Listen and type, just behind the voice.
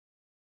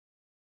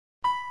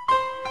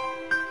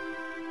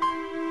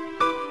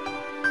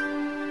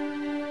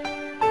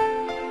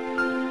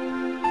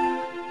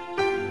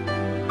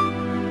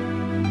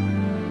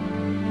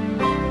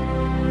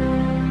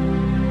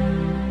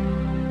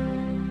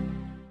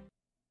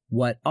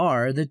What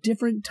are the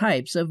different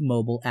types of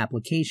mobile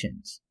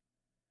applications?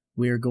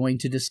 We are going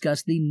to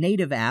discuss the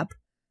native app,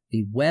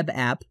 the web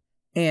app,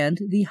 and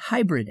the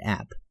hybrid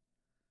app.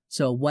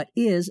 So what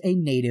is a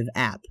native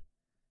app?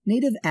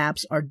 Native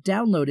apps are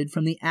downloaded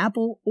from the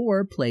Apple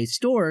or Play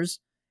stores,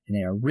 and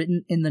they are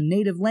written in the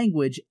native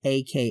language,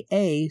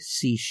 aka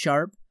C#,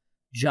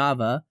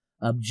 Java,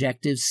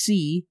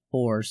 Objective-C,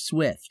 or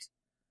Swift.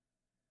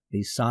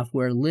 The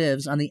software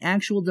lives on the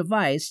actual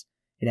device.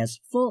 It has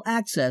full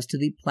access to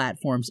the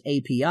platform's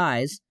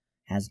APIs,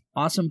 has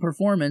awesome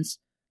performance.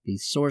 The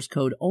source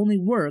code only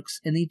works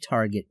in the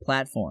target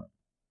platform.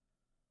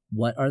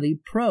 What are the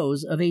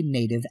pros of a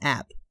native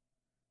app?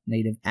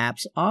 Native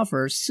apps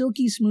offer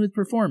silky smooth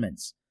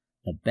performance,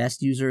 the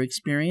best user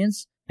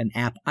experience, an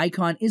app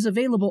icon is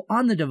available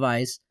on the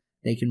device,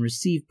 they can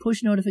receive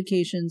push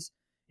notifications,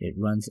 it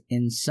runs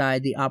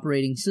inside the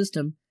operating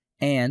system,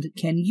 and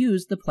can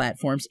use the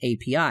platform's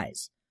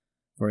APIs.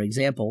 For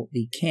example,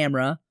 the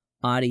camera,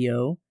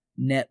 audio,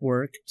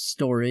 network,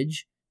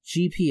 storage,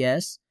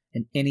 GPS,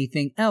 and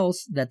anything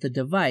else that the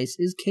device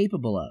is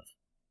capable of.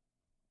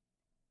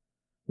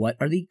 What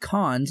are the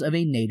cons of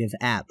a native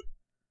app?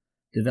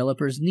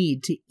 Developers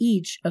need to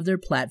each of their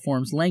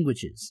platform's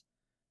languages.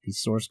 The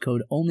source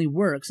code only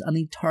works on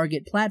the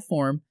target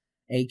platform,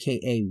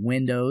 aka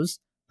Windows,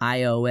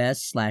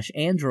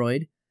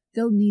 iOS/Android.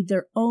 They'll need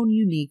their own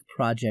unique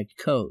project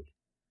code.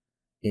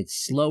 It's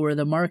slower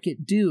the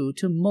market due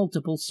to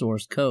multiple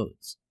source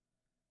codes.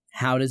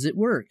 How does it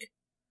work?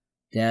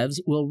 Devs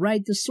will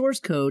write the source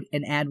code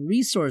and add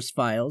resource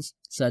files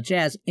such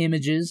as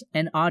images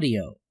and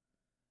audio.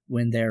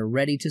 When they're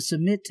ready to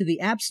submit to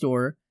the App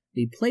Store,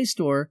 the Play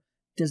Store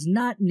does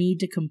not need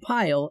to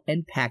compile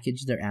and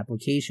package their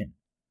application.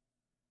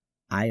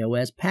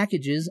 iOS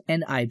packages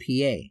an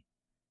IPA.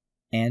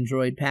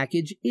 Android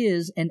package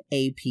is an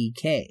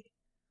APK.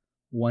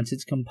 Once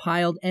it's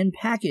compiled and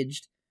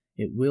packaged,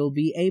 it will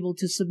be able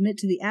to submit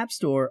to the App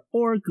Store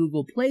or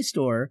Google Play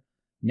Store,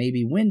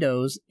 maybe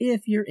Windows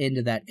if you're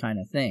into that kind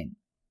of thing.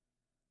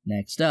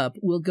 Next up,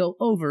 we'll go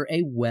over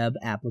a web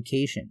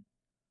application.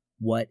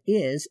 What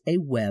is a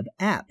web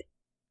app?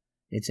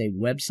 It's a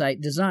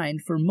website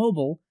designed for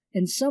mobile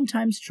and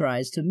sometimes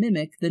tries to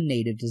mimic the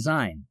native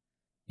design.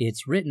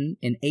 It's written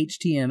in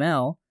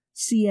HTML,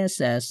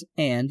 CSS,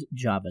 and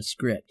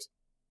JavaScript.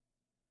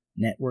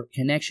 Network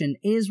connection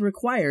is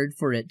required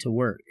for it to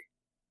work.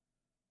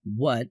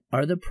 What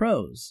are the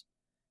pros?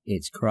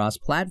 It's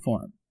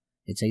cross-platform.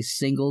 It's a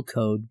single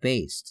code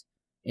based.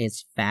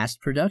 It's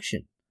fast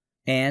production.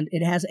 And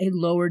it has a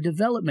lower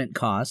development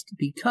cost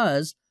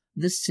because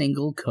the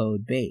single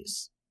code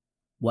base.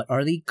 What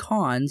are the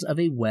cons of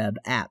a web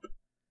app?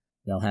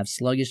 They'll have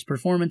sluggish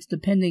performance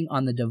depending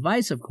on the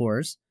device, of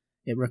course.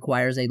 It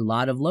requires a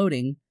lot of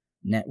loading.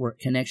 Network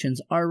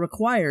connections are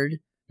required.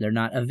 They're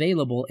not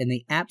available in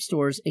the App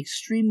Store's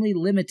extremely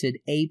limited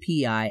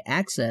API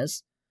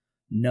access.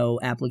 No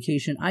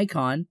application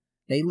icon.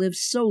 They live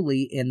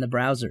solely in the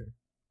browser.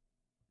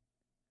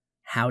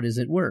 How does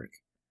it work?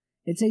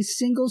 It's a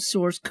single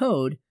source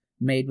code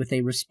made with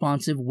a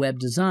responsive web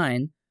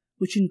design,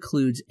 which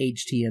includes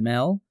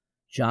HTML,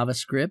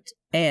 JavaScript,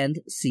 and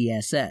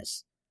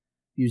CSS.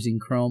 Using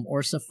Chrome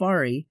or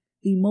Safari,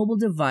 the mobile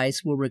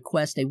device will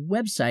request a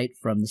website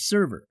from the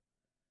server.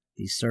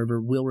 The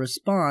server will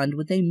respond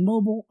with a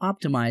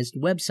mobile-optimized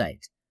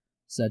website,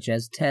 such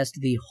as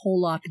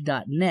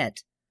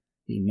testtheholock.net.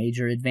 The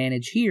major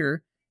advantage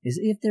here is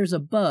if there's a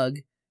bug,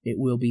 it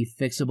will be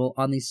fixable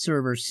on the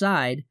server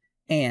side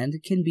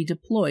and can be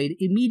deployed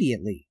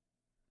immediately.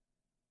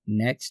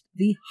 Next,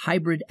 the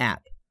hybrid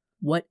app.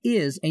 What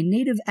is a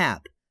native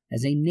app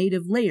as a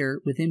native layer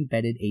with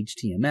embedded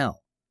HTML?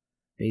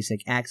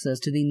 Basic access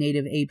to the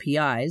native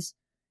APIs.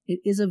 It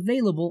is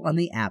available on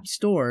the app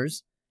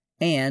stores,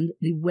 and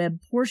the web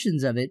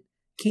portions of it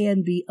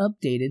can be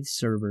updated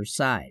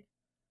server-side.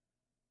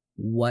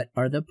 What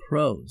are the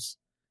pros?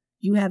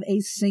 You have a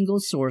single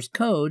source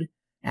code,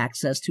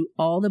 access to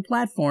all the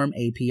platform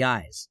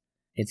APIs.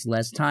 It's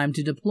less time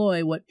to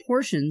deploy what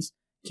portions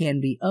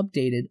can be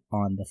updated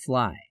on the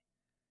fly.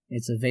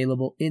 It's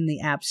available in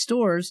the app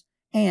stores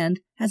and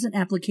has an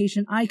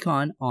application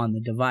icon on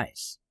the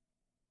device.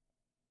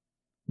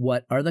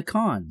 What are the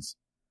cons?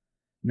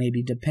 May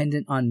be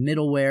dependent on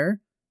middleware.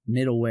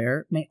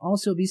 Middleware may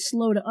also be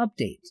slow to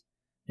update.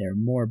 They're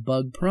more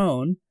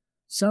bug-prone.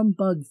 Some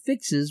bug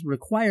fixes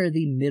require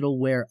the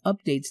middleware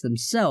updates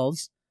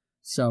themselves.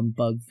 Some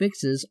bug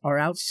fixes are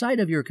outside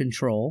of your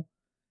control,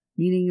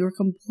 meaning you're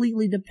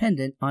completely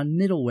dependent on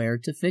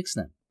middleware to fix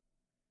them.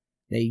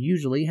 They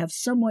usually have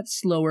somewhat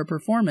slower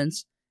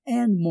performance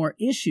and more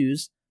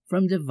issues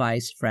from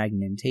device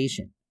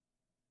fragmentation.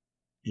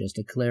 Just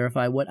to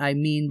clarify what I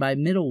mean by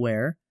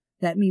middleware,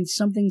 that means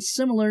something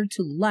similar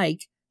to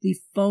like the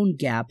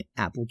PhoneGap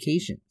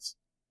applications.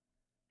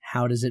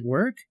 How does it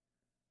work?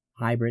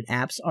 Hybrid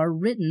apps are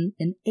written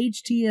in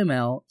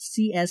HTML,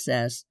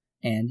 CSS,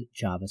 and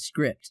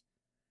JavaScript.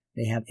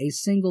 They have a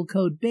single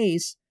code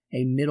base.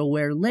 A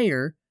middleware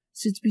layer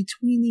sits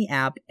between the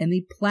app and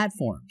the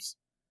platforms.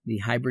 The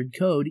hybrid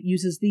code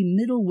uses the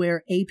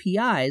middleware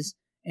APIs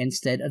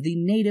instead of the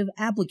native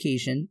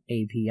application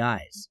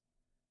APIs.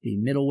 The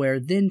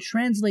middleware then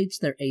translates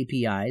their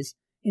APIs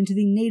into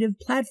the native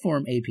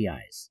platform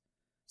APIs.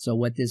 So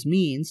what this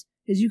means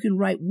is you can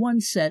write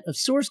one set of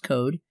source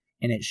code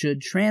and it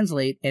should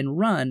translate and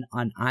run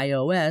on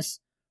iOS,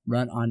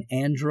 run on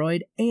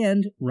Android,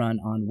 and run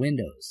on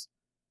Windows.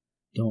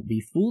 Don't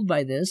be fooled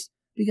by this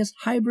because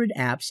hybrid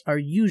apps are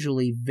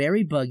usually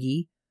very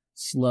buggy,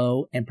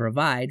 slow, and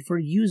provide for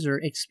user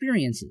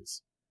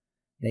experiences.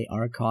 They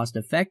are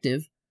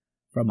cost-effective.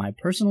 From my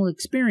personal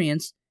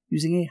experience,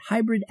 using a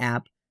hybrid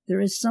app, there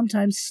is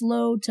sometimes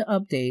slow to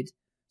update,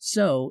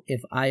 so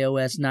if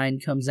iOS 9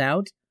 comes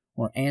out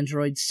or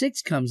Android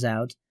 6 comes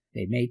out,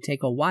 they may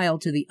take a while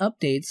to the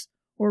updates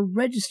or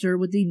register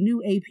with the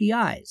new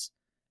APIs,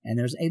 and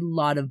there's a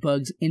lot of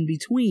bugs in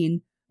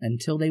between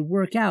until they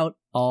work out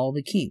all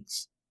the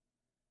kinks.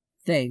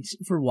 Thanks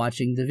for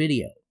watching the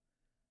video.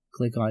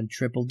 Click on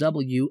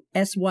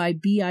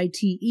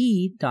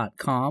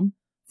www.sybite.com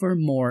for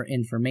more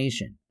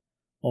information,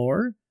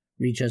 or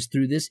reach us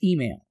through this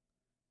email,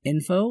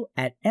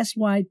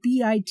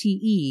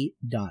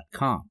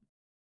 info@sybite.com.